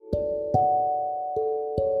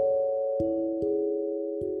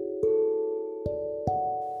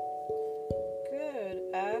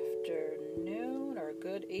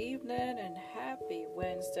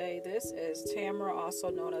is Tamara, also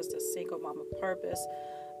known as the Single Mama Purpose.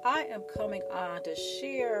 I am coming on to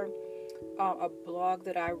share a blog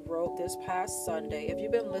that I wrote this past Sunday. If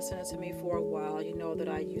you've been listening to me for a while, you know that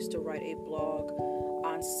I used to write a blog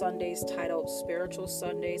on Sundays titled Spiritual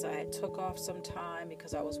Sundays. I had took off some time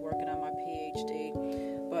because I was working on my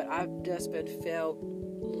PhD, but I've just been felt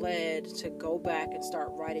led to go back and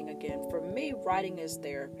start writing again. For me, writing is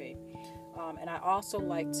therapy. And I also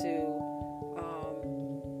like to,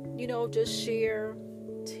 just share,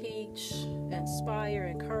 teach, inspire,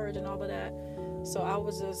 encourage, and all of that. So I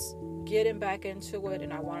was just getting back into it,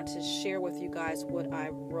 and I wanted to share with you guys what I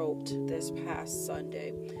wrote this past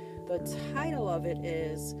Sunday. The title of it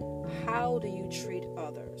is, How Do You Treat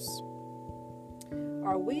Others?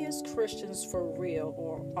 Are we as Christians for real,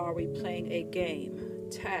 or are we playing a game?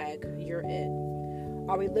 Tag, you're it.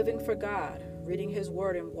 Are we living for God, reading His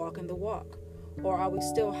Word and walking the walk? Or are we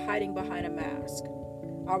still hiding behind a mask?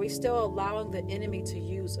 Are we still allowing the enemy to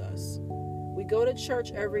use us? We go to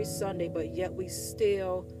church every Sunday, but yet we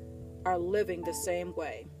still are living the same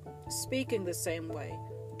way, speaking the same way,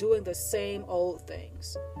 doing the same old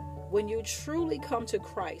things. When you truly come to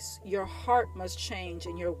Christ, your heart must change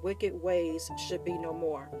and your wicked ways should be no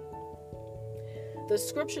more. The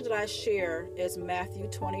scripture that I share is Matthew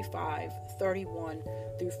 25:31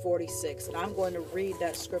 through 46. And I'm going to read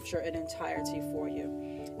that scripture in entirety for you.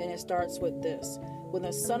 And it starts with this. When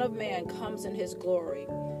the Son of Man comes in His glory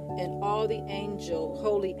and all the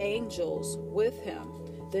holy angels with Him,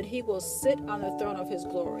 then He will sit on the throne of His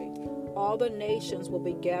glory. All the nations will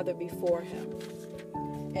be gathered before Him.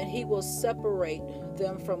 And He will separate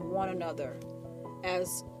them from one another,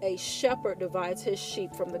 as a shepherd divides his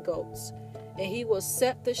sheep from the goats. And He will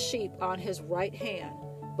set the sheep on His right hand,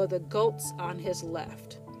 but the goats on His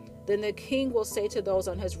left. Then the King will say to those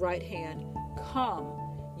on His right hand, Come,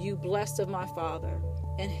 you blessed of my Father,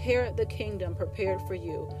 inherit the kingdom prepared for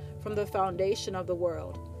you from the foundation of the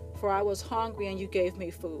world. For I was hungry, and you gave me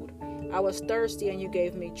food. I was thirsty, and you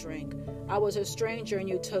gave me drink. I was a stranger, and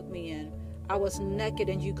you took me in. I was naked,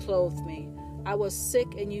 and you clothed me. I was sick,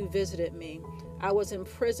 and you visited me. I was in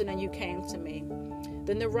prison, and you came to me.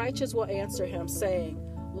 Then the righteous will answer Him, saying,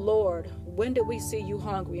 Lord, when did we see you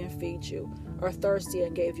hungry and feed you, or thirsty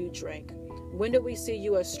and gave you drink? When did we see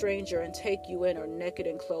you a stranger and take you in, or naked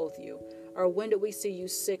and clothe you? Or when did we see you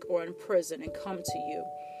sick or in prison and come to you?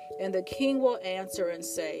 And the King will answer and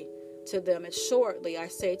say to them, Assuredly I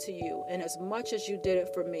say to you, inasmuch as you did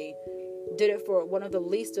it for me, did it for one of the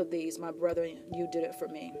least of these, my brethren, you did it for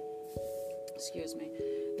me.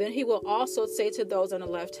 Then He will also say to those on the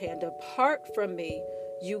left hand, Depart from me,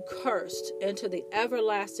 you cursed, into the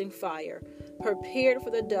everlasting fire, prepared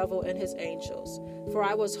for the devil and his angels. For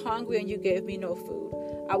I was hungry, and you gave me no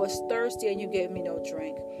food. I was thirsty, and you gave me no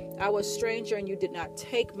drink. I was a stranger, and you did not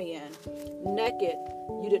take me in. Naked,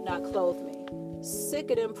 you did not clothe me.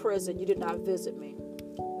 Sick and in prison, you did not visit me.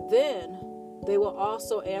 Then they will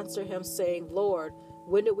also answer Him, saying, Lord,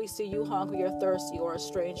 when did we see you hungry or thirsty, or a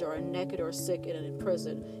stranger, or naked, or sick, and in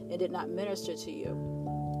prison, and did not minister to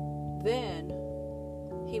you? Then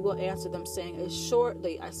He will answer them, saying,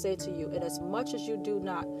 Assuredly I say to you, inasmuch as you do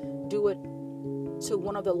not do it to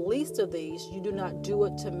one of the least of these, you do not do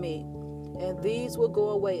it to me. And these will go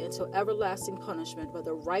away into everlasting punishment, but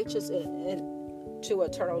the righteous into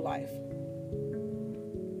eternal life.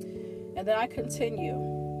 And then I continue.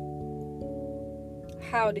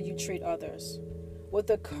 How do you treat others? With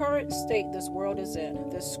the current state this world is in,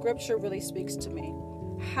 this scripture really speaks to me.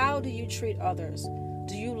 How do you treat others?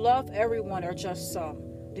 Do you love everyone or just some?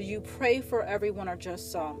 Do you pray for everyone or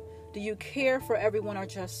just some? Do you care for everyone or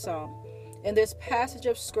just some? In this passage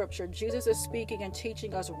of scripture, Jesus is speaking and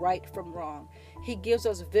teaching us right from wrong. He gives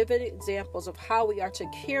us vivid examples of how we are to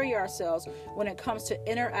carry ourselves when it comes to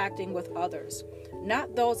interacting with others.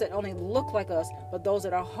 Not those that only look like us, but those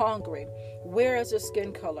that are hungry. Where is their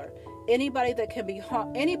skin color? Anybody can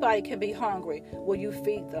be hungry. Will you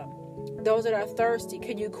feed them? Those that are thirsty,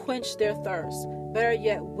 can you quench their thirst? Better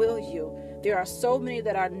yet, will you? There are so many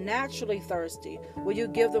that are naturally thirsty. Will you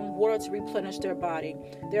give them water to replenish their body?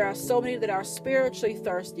 There are so many that are spiritually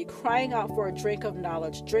thirsty, crying out for a drink of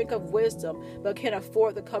knowledge, drink of wisdom, but can't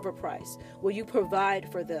afford the cover price. Will you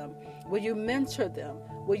provide for them? Will you mentor them?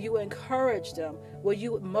 Will you encourage them? Will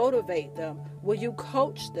you motivate them? Will you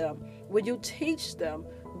coach them? Will you teach them?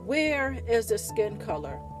 Where is the skin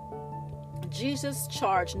color? Jesus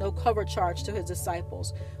charged no cover charge to His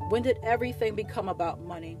disciples. When did everything become about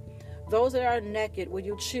money? Those that are naked, will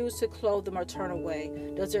you choose to clothe them or turn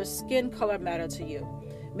away? Does their skin color matter to you?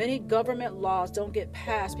 Many government laws don't get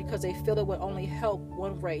passed because they feel it would only help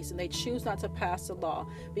one race, and they choose not to pass the law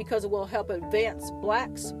because it will help advance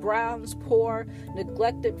blacks, browns, poor,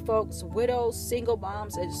 neglected folks, widows, single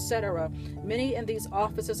moms, etc. Many in these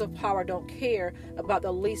offices of power don't care about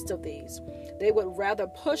the least of these. They would rather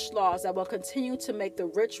push laws that will continue to make the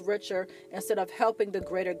rich richer instead of helping the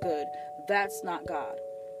greater good. That's not God.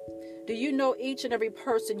 Do you know each and every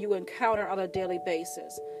person you encounter on a daily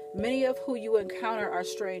basis? Many of who you encounter are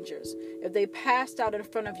strangers. If they passed out in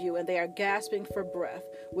front of you and they are gasping for breath,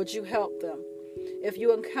 would you help them? If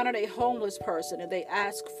you encountered a homeless person and they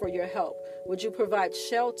ask for your help, would you provide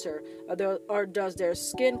shelter, or does their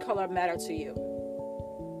skin color matter to you?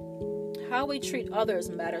 How we treat others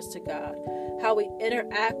matters to God. How we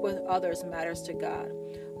interact with others matters to God.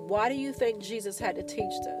 Why do you think Jesus had to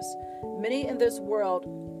teach this? Many in this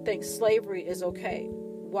world think slavery is okay.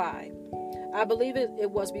 Why? I believe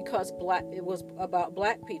it was because it was about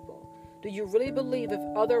black people. Do you really believe if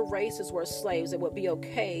other races were slaves, it would be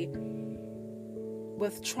okay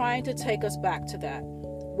with trying to take us back to that?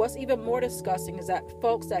 What's even more disgusting is that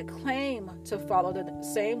folks that claim to follow the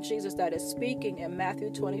same Jesus that is speaking in Matthew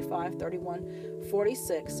 25, 31,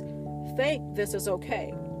 46, think this is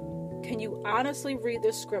okay. Can you honestly read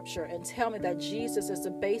this scripture and tell me that Jesus is the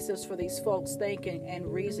basis for these folks' thinking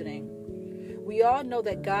and reasoning? We all know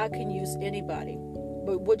that God can use anybody,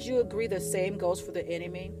 but would you agree the same goes for the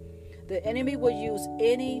enemy? The enemy will use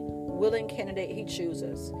any willing candidate he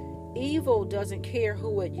chooses. Evil doesn't care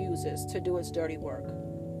who it uses to do its dirty work.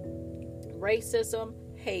 Racism,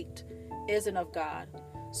 hate, isn't of God.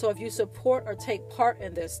 So if you support or take part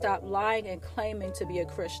in this, stop lying and claiming to be a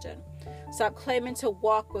Christian. Stop claiming to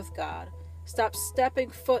walk with God. Stop stepping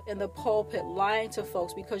foot in the pulpit lying to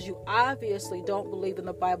folks because you obviously don't believe in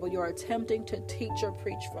the Bible you're attempting to teach or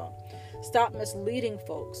preach from. Stop misleading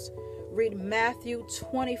folks. Read Matthew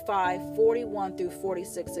 25, 41 through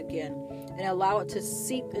 46 again and allow it to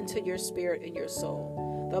seep into your spirit and your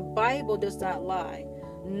soul. The Bible does not lie,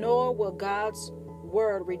 nor will God's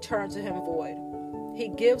word return to him void. He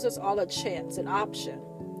gives us all a chance, an option,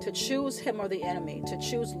 to choose him or the enemy, to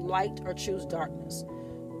choose light or choose darkness.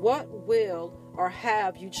 What will or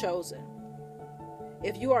have you chosen?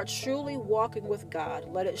 If you are truly walking with God,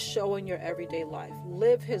 let it show in your everyday life.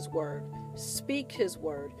 Live his word, speak his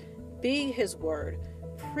word, be his word,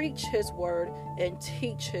 preach his word, and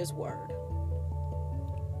teach his word.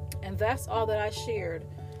 And that's all that I shared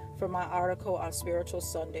from my article on Spiritual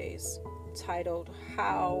Sundays, titled,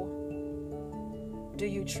 How Do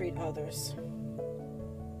You Treat Others?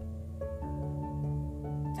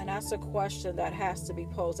 And that's a question that has to be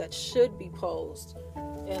posed, that should be posed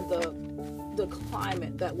in the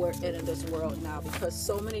climate that we're in this world now, because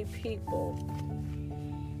so many people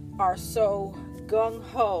are so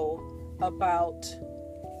gung-ho about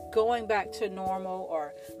going back to normal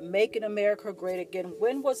or making America great again.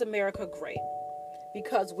 When was America great?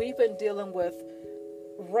 Because we've been dealing with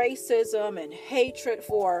racism and hatred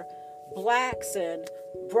for blacks and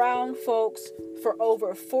brown folks for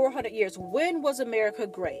over 400 years. When was America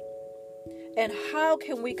great? And how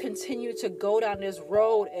can we continue to go down this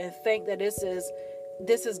road and think that this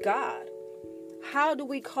is God? How do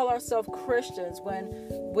we call ourselves Christians when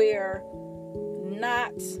we're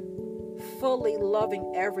not fully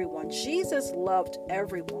loving everyone? Jesus loved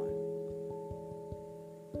everyone.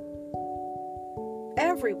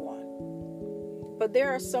 Everyone. But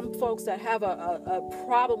there are some folks that have a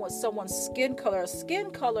problem with someone's skin color, a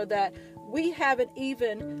skin color that we haven't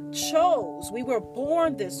even chose. We were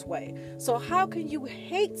born this way. So how can you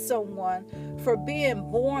hate someone for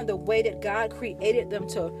being born the way that God created them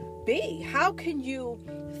to be? How can you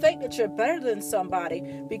think that you're better than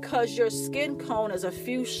somebody because your skin tone is a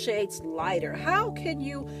few shades lighter? How can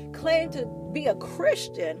you claim to be a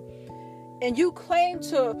Christian and you claim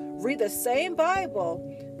to read the same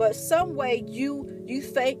Bible, but some way you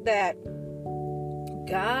think that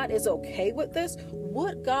God is okay with this?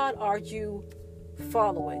 What God are you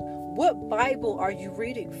following? What Bible are you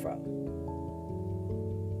reading from?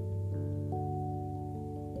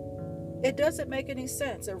 It doesn't make any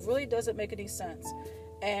sense. It really doesn't make any sense.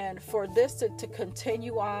 And for this to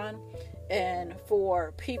continue on and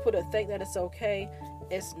for people to think that it's okay,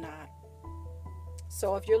 it's not.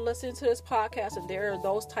 So if you're listening to this podcast and there are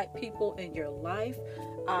those type people in your life,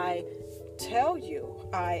 I tell you,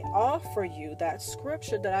 I offer you that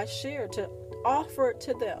scripture that I shared, to offer it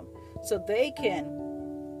to them so they can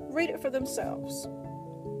read it for themselves.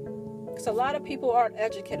 Because a lot of people aren't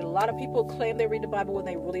educated. A lot of people claim they read the Bible when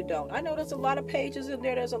they really don't. I know there's a lot of pages in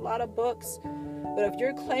there. There's a lot of books. But if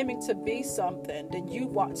you're claiming to be something, then you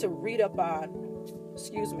want to read up on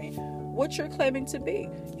what you're claiming to be.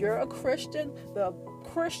 You're a Christian. The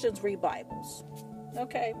Christians read Bibles.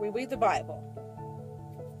 Okay, we read the Bible.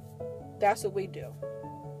 That's what we do.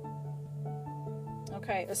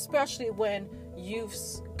 Okay, especially when you've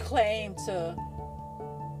claimed to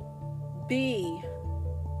be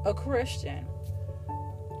a Christian.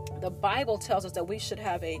 The Bible tells us that we should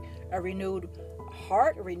have a renewed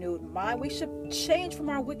heart, a renewed mind. We should change from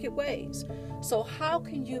our wicked ways. So how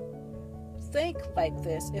can you think like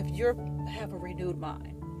this if you have a renewed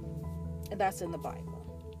mind? And that's in the Bible.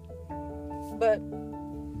 But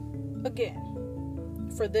again,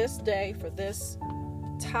 for this day, for this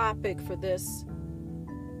topic, for this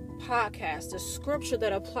podcast, the scripture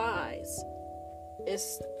that applies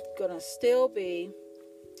is going to still be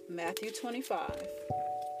Matthew 25,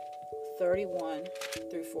 31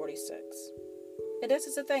 through 46. And this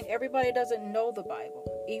is the thing, everybody doesn't know the Bible,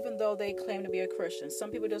 even though they claim to be a Christian.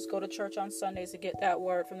 Some people just go to church on Sundays to get that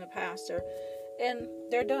word from the pastor, and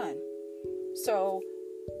they're done. So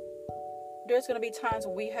there's going to be times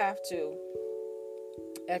when we have to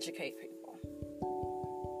educate people.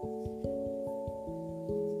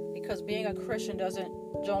 Because being a Christian doesn't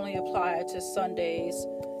only apply to Sundays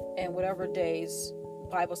and whatever days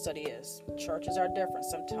Bible study is. Churches are different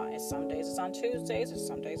sometimes. Some days it's on Tuesdays, or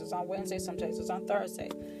some days it's on Wednesdays, some days it's on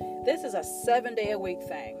Thursdays. This is a 7-day-a-week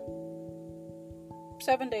thing.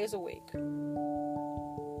 7 days a week.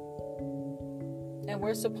 And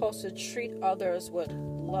we're supposed to treat others with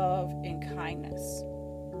love and kindness.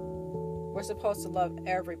 We're supposed to love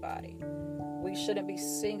everybody. We shouldn't be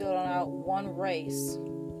singling out one race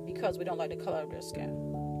because we don't like the color of their skin.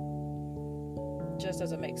 Just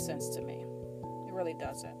doesn't make sense to me. It really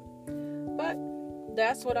doesn't. But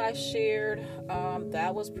that's what I shared.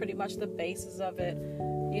 That was pretty much the basis of it.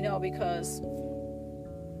 Because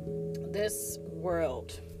this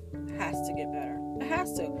world has to get better. It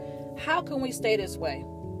has to. How can we stay this way?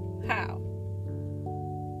 How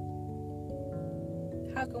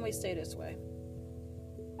can we stay this way?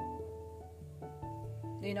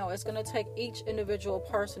 It's going to take each individual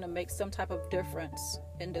person to make some type of difference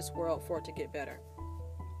in this world for it to get better.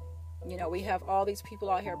 We have all these people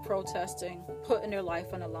out here protesting, putting their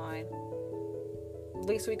life on the line. The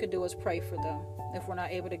least we could do is pray for them if we're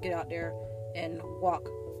not able to get out there and walk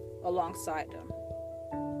alongside them.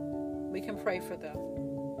 We can pray for them.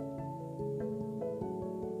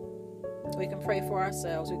 We can pray for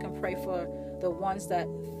ourselves. We can pray for the ones that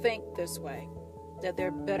think this way, that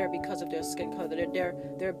they're better because of their skin color, that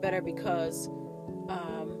they're better because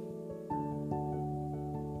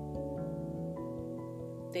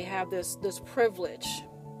they have this privilege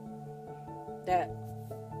that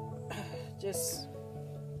just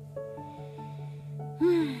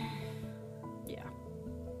yeah.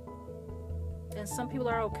 And some people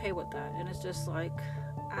are okay with that, and it's just like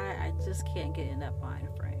I just can't get in that mind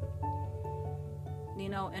frame.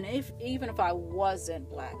 And even if I wasn't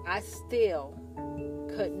black, I still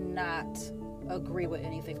could not agree with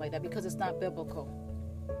anything like that because it's not biblical.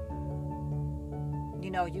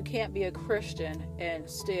 You can't be a Christian and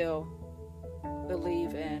still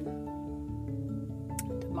believe in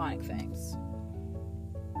demonic things.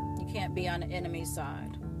 You can't be on the enemy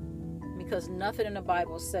side because nothing in the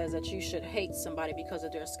Bible says that you should hate somebody because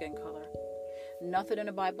of their skin color. Nothing in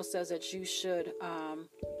the Bible says that you should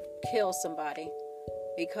kill somebody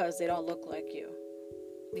because they don't look like you,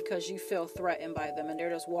 because you feel threatened by them and they're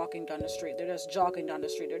just walking down the street, they're just jogging down the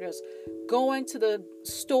street, they're just going to the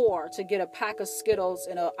store to get a pack of Skittles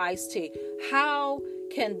and an iced tea. How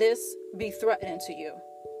can this be threatening to you?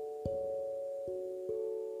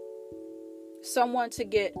 Someone to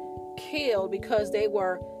get killed because they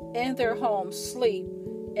were in their home sleep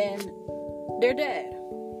and they're dead.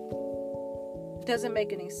 It doesn't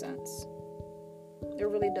make any sense. It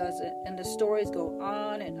really doesn't. And the stories go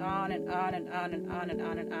on and on and on and on and on and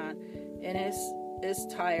on and on. And it's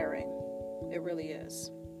tiring. It really is.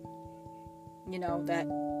 That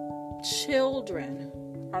children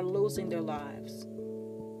are losing their lives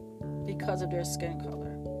because of their skin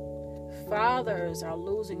color. Fathers are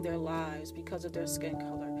losing their lives because of their skin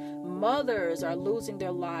color. Mothers are losing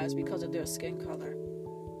their lives because of their skin color.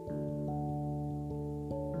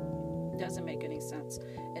 It doesn't make any sense.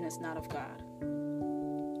 And it's not of God.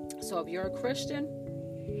 So if you're a Christian,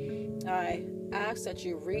 I ask that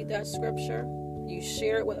you read that scripture, you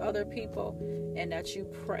share it with other people, and that you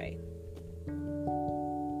pray.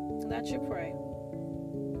 That you pray.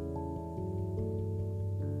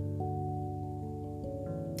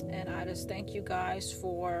 And I just thank you guys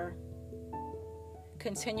for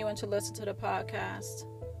continuing to listen to the podcast.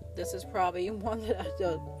 This is probably one that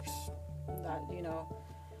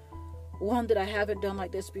one that I haven't done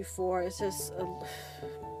like this before. It's just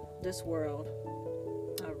this world.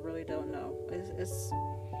 I really don't know. It's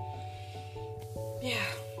yeah.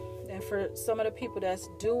 And for some of the people that's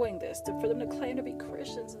doing this, for them to claim to be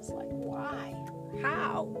Christians, it's like, why?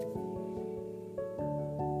 How?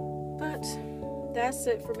 But that's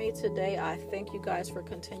it for me today. I thank you guys for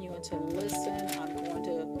continuing to listen. I'm going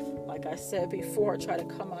to, like I said before, try to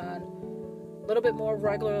come on a little bit more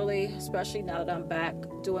regularly, especially now that I'm back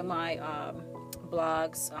doing my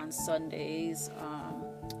blogs on Sundays.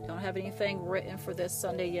 Don't have anything written for this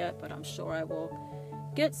Sunday yet, but I'm sure I will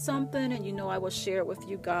get something, and I will share it with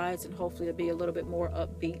you guys, and hopefully it'll be a little bit more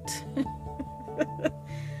upbeat.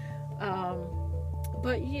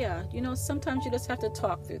 But yeah, sometimes you just have to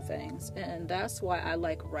talk through things, and that's why I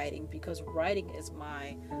like writing, because writing is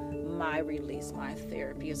my release, my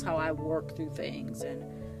therapy. Is how I work through things. And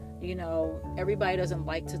everybody doesn't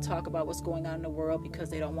like to talk about what's going on in the world because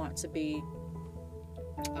they don't want to be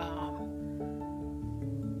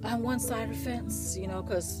on one side of the fence,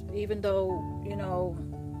 because even though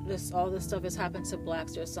all this stuff has happened to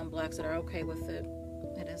blacks, there's some blacks that are okay with it,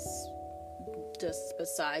 and it's just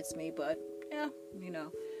besides me. But yeah,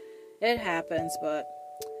 it happens. But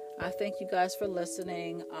I thank you guys for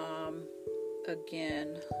listening.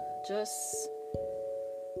 Again, just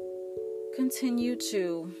continue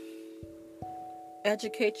to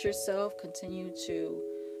educate yourself, continue to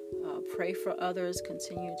pray for others,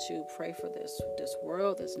 continue to pray for this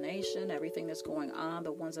world, this nation, everything that's going on,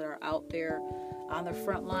 the ones that are out there on the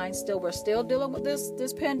front line. We're still dealing with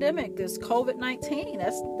this pandemic, this COVID-19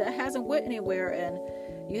 that hasn't went anywhere, and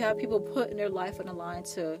you have people putting their life on the line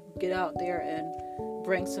to get out there and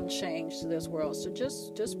bring some change to this world. So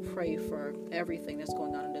just pray for everything that's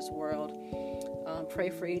going on in this world. Pray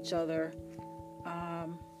for each other,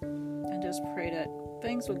 and just pray that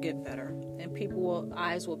things will get better, and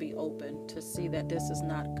eyes will be open to see that this is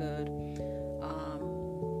not good.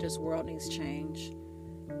 This world needs change,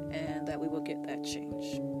 and that we will get that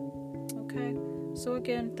change. Okay, so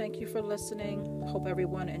again, thank you for listening. Hope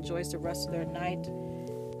everyone enjoys the rest of their night,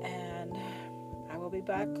 and I will be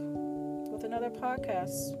back with another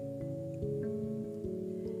podcast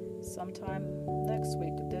sometime next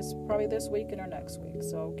week. Probably this week or next week.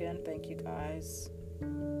 So again, thank you guys.